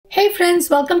Hey friends,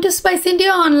 welcome to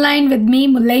Spiceindiaonline with me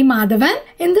Mullai Madhavan.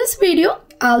 In this video,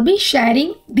 I'll be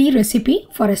sharing the recipe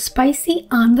for a spicy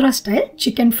Andhra style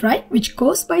chicken fry which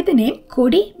goes by the name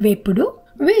Kodi Vepudu,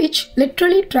 which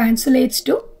literally translates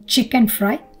to chicken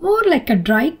fry, more like a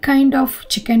dry kind of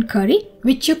chicken curry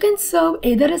which you can serve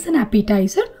either as an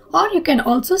appetizer or you can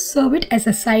also serve it as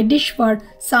a side dish for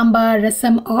sambar,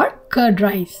 rasam or curd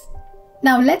rice.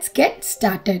 Now let's get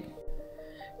started.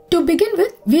 To begin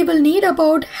with, we will need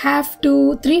about half to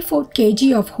 3/4 kg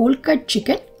of whole cut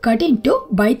chicken cut into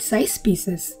bite-sized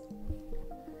pieces.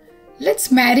 Let's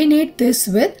marinate this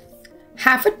with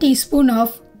half a teaspoon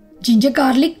of ginger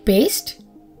garlic paste,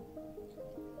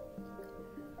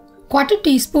 1/4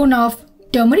 teaspoon of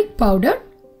turmeric powder,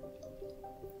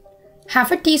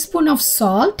 half a teaspoon of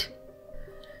salt,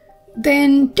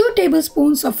 then 2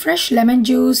 tablespoons of fresh lemon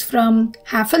juice from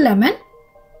half a lemon,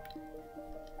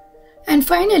 and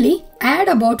finally add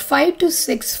about 5 to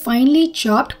 6 finely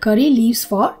chopped curry leaves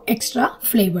for extra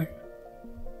flavor.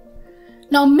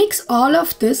 Now mix all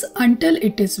of this until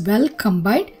it is well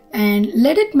combined and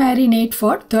let it marinate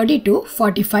for 30 to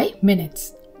 45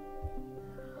 minutes.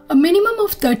 A minimum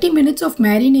of 30 minutes of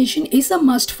marination is a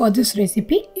must for this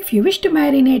recipe. If you wish to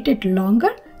marinate it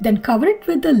longer, then cover it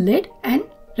with the lid and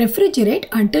refrigerate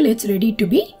until it's ready to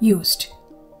be used.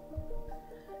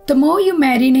 The more you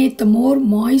marinate, the more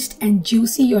moist and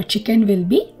juicy your chicken will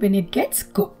be when it gets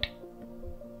cooked.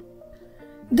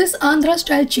 This Andhra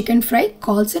style chicken fry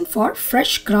calls in for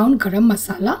fresh ground garam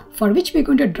masala, for which we're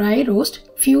going to dry roast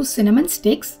few cinnamon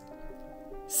sticks,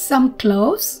 some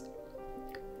cloves,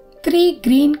 3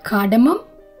 green cardamom,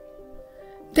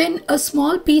 then a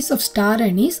small piece of star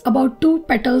anise, about 2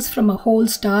 petals from a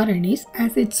whole star anise.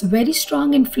 As it's very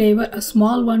strong in flavor, a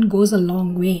small one goes a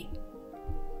long way.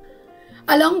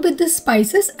 Along with the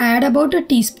spices, add about a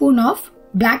teaspoon of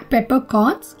black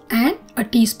peppercorns and a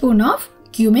teaspoon of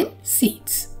cumin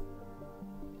seeds.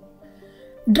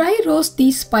 Dry roast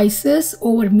these spices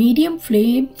over medium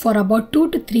flame for about 2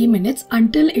 to 3 minutes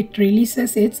until it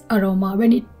releases its aroma.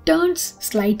 When it turns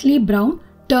slightly brown,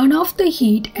 turn off the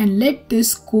heat and let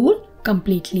this cool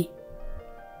completely.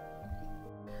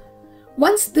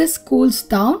 Once this cools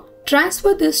down,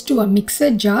 transfer this to a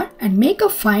mixer jar and make a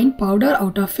fine powder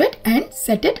out of it and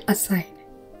set it aside.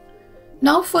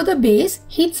 Now for the base,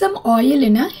 heat some oil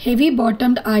in a heavy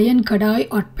bottomed iron KADAI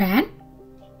or pan.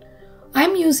 I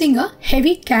am using a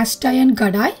heavy cast iron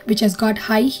KADAI which has got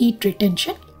high heat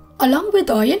retention. Along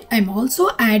with oil, I am also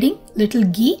adding little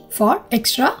ghee for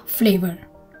extra flavor.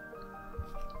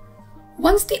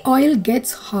 Once the oil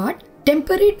gets hot,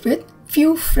 temper it with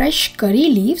few fresh curry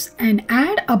leaves and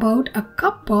add about a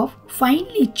cup of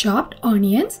finely chopped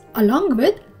onions along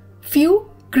with few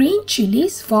green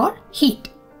chilies for heat.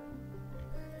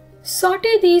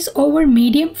 Saute these over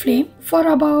medium flame for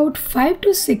about 5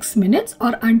 to 6 minutes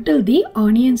or until the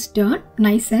onions turn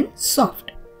nice and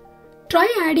soft. Try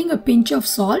adding a pinch of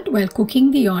salt while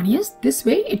cooking the onions. This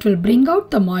way it will bring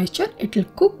out the moisture, it will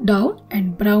cook down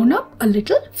and brown up a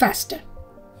little faster.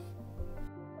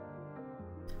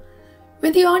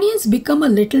 When the onions become a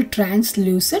little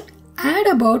translucent, add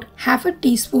about half a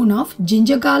teaspoon of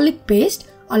ginger garlic paste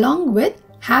along with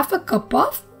half a cup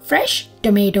of fresh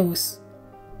tomatoes.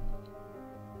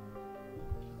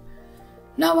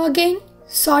 Now again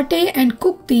saute and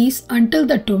cook these until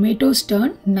the tomatoes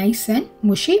turn nice and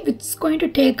mushy, which is going to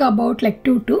take about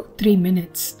 2 to 3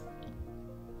 minutes.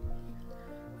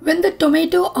 When the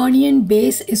tomato onion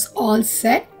base is all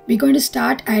set, we're going to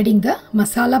start adding the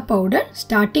masala powder,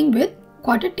 starting with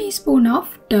 1/4 teaspoon of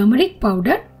turmeric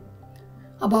powder,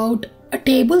 about a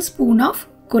tablespoon of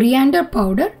coriander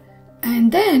powder,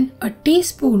 and then a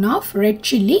teaspoon of red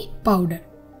chili powder.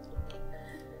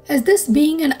 As this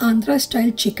being an Andhra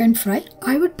style chicken fry,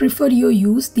 I would prefer you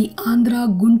use the Andhra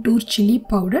Guntur chili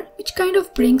powder, which kind of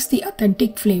brings the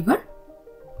authentic flavor.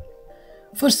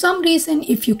 For some reason,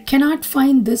 if you cannot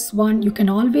find this one, you can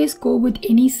always go with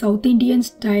any South Indian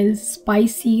style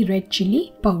spicy red chili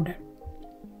powder.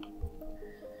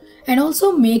 And also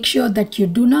make sure that you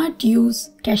do not use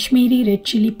Kashmiri red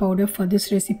chili powder for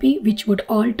this recipe, which would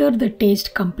alter the taste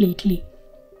completely.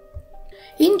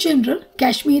 In general,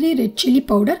 Kashmiri red chili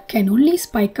powder can only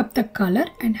spike up the color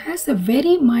and has a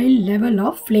very mild level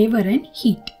of flavor and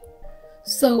heat.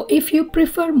 So if you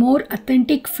prefer more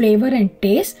authentic flavor and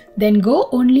taste, then go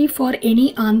only for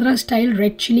any Andhra style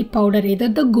red chili powder,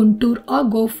 either the Guntur, or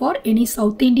go for any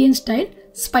South Indian style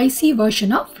spicy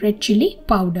version of red chili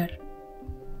powder.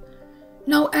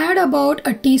 Now add about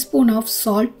a teaspoon of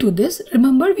salt to this.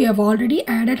 Remember, we have already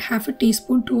added half a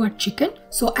teaspoon to our chicken,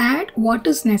 so add what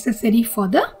is necessary for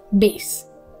the base.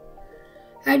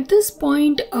 At this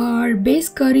point, our base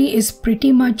curry is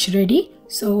pretty much ready.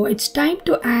 So it's time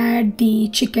to add the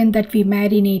chicken that we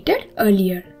marinated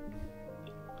earlier.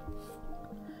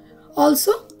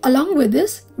 Also, along with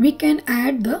this, we can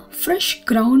add the fresh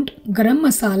ground garam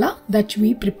masala that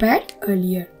we prepared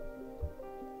earlier.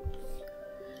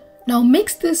 Now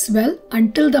mix this well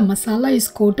until the masala is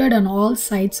coated on all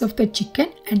sides of the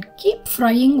chicken and keep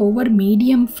frying over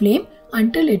medium flame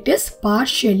until it is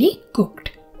partially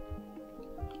cooked.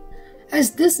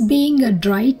 As this being a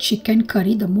dry chicken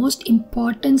curry, the most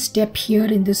important step here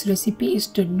in this recipe is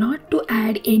not to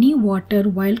add any water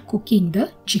while cooking the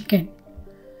chicken.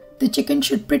 The chicken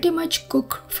should pretty much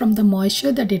cook from the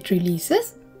moisture that it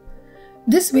releases.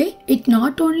 This way, it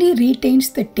not only retains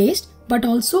the taste but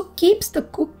also keeps the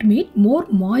cooked meat more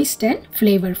moist and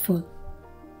flavorful.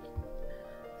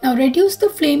 Now reduce the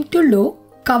flame to low,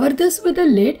 cover this with a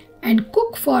lid and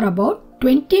cook for about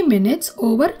 20 minutes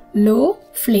over low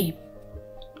flame.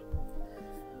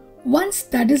 Once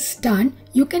that is done,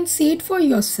 you can see it for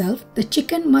yourself. The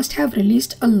chicken must have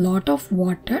released a lot of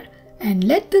water, and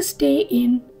let this stay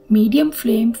in medium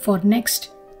flame for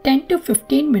next 10 to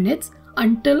 15 minutes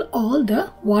until all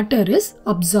the water is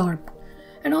absorbed.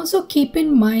 And also keep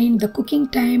in mind the cooking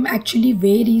time actually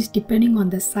varies depending on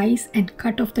the size and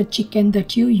cut of the chicken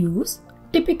that you use.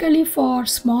 Typically for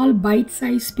small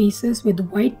bite-sized pieces with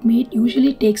white meat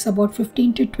usually takes about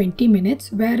 15 to 20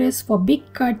 minutes, whereas for big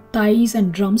cut thighs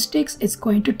and drumsticks it's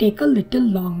going to take a little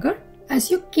longer. As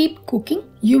you keep cooking,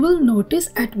 you will notice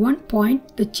at one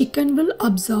point the chicken will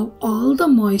absorb all the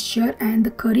moisture and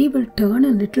the curry will turn a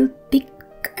little thick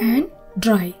and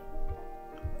dry.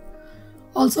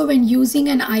 Also, when using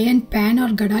an iron pan or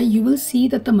kadai, you will see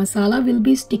that the masala will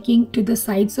be sticking to the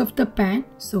sides of the pan.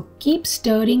 So keep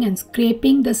stirring and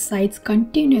scraping the sides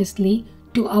continuously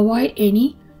to avoid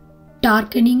any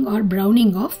darkening or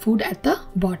browning of food at the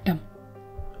bottom.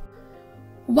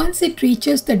 Once it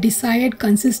reaches the desired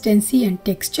consistency and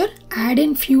texture, add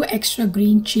in few extra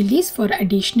green chilies for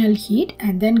additional heat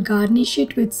and then garnish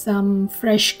it with some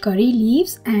fresh curry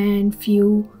leaves and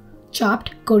few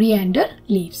chopped coriander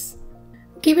leaves.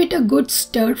 Give it a good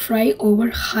stir fry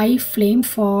over high flame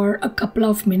for a couple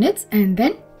of minutes and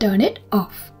then turn it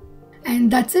off. And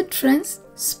that's it friends,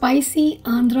 spicy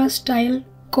Andhra style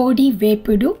Kodi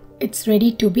Vepudu. It's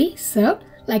ready to be served.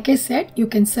 Like I said, you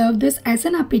can serve this as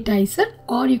an appetizer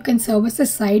or you can serve as a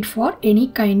side for any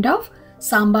kind of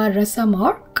sambar, rasam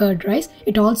or curd rice.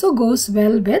 It also goes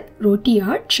well with roti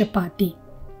or chapati.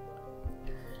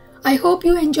 I hope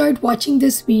you enjoyed watching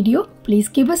this video. Please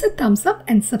give us a thumbs up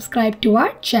and subscribe to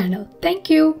our channel. Thank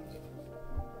you.